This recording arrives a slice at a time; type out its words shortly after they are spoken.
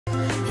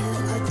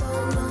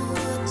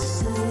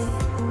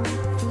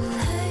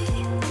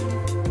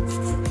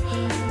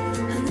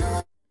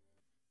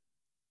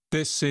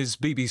This is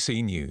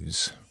BBC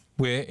News.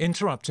 We're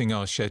interrupting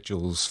our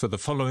schedules for the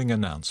following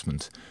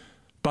announcement.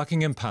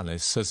 Buckingham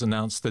Palace has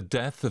announced the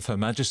death of Her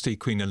Majesty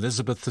Queen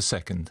Elizabeth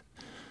II.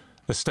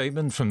 A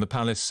statement from the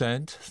palace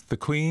said, "The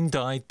Queen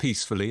died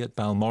peacefully at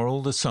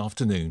Balmoral this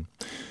afternoon.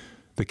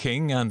 The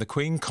King and the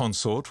Queen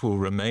Consort will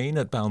remain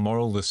at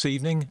Balmoral this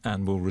evening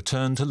and will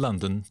return to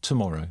London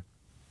tomorrow."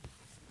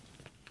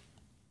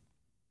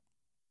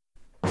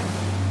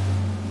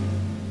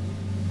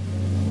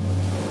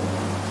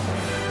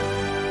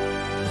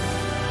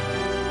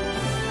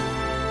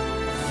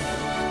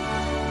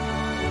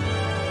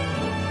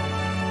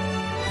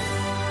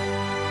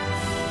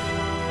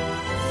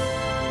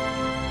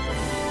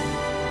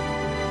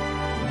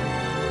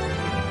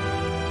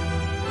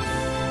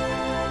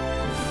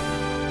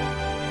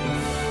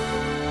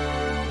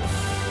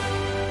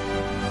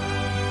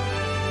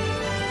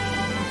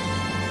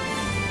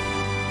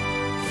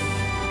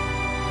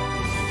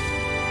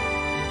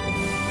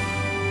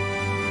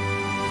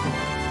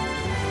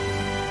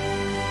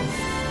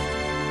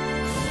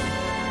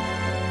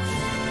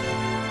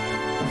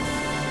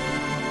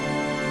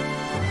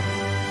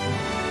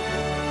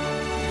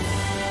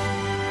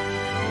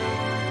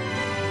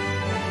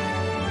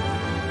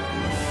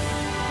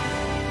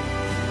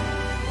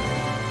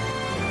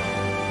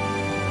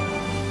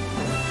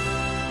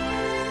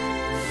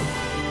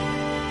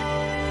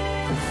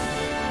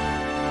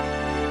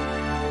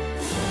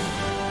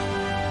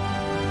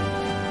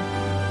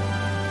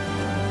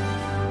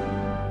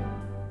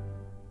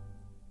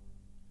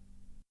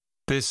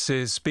 This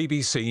is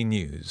BBC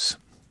News.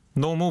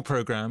 Normal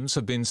programmes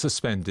have been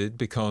suspended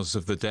because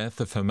of the death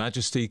of Her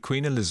Majesty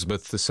Queen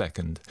Elizabeth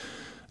II.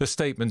 A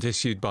statement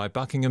issued by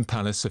Buckingham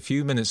Palace a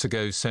few minutes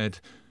ago said,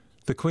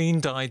 "The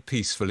Queen died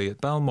peacefully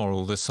at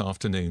Balmoral this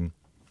afternoon.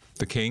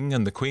 The King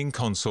and the Queen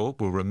Consort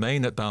will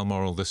remain at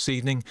Balmoral this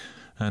evening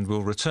and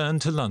will return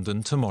to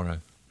London tomorrow."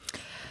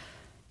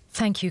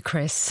 Thank you,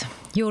 Chris.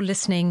 You're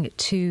listening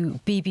to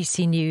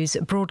BBC News,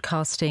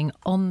 broadcasting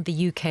on the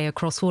UK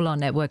across all our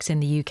networks in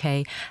the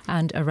UK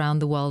and around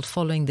the world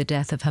following the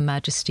death of Her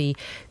Majesty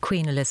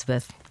Queen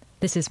Elizabeth.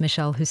 This is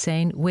Michelle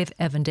Hussein with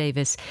Evan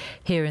Davis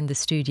here in the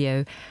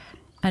studio.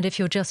 And if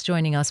you're just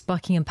joining us,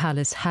 Buckingham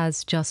Palace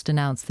has just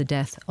announced the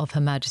death of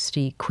Her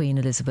Majesty Queen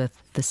Elizabeth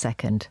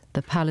II.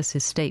 The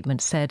palace's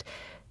statement said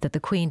that the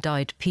Queen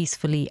died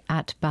peacefully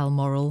at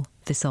Balmoral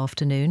this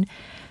afternoon.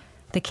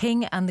 The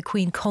King and the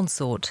Queen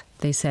Consort,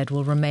 they said,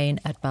 will remain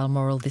at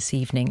Balmoral this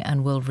evening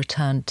and will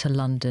return to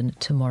London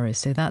tomorrow.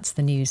 So that's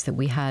the news that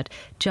we had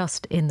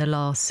just in the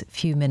last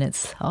few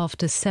minutes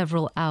after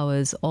several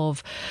hours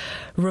of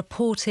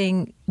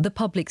reporting the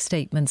public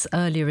statements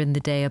earlier in the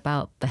day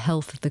about the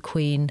health of the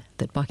Queen,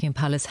 that Buckingham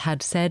Palace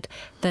had said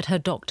that her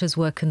doctors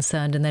were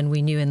concerned. And then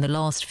we knew in the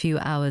last few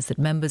hours that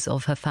members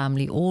of her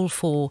family, all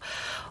four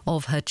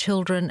of her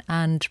children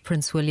and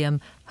Prince William,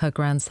 her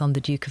grandson,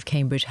 the Duke of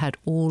Cambridge, had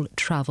all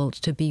travelled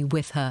to be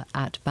with her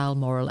at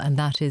Balmoral, and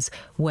that is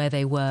where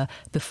they were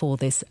before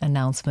this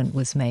announcement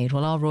was made.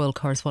 Well, our royal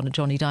correspondent,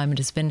 Johnny Diamond,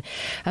 has been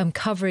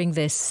covering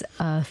this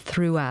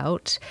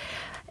throughout.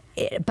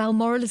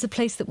 Balmoral is a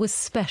place that was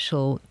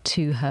special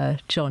to her,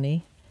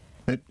 Johnny.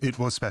 It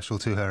was special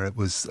to her. It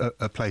was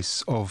a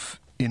place of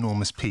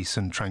enormous peace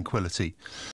and tranquility.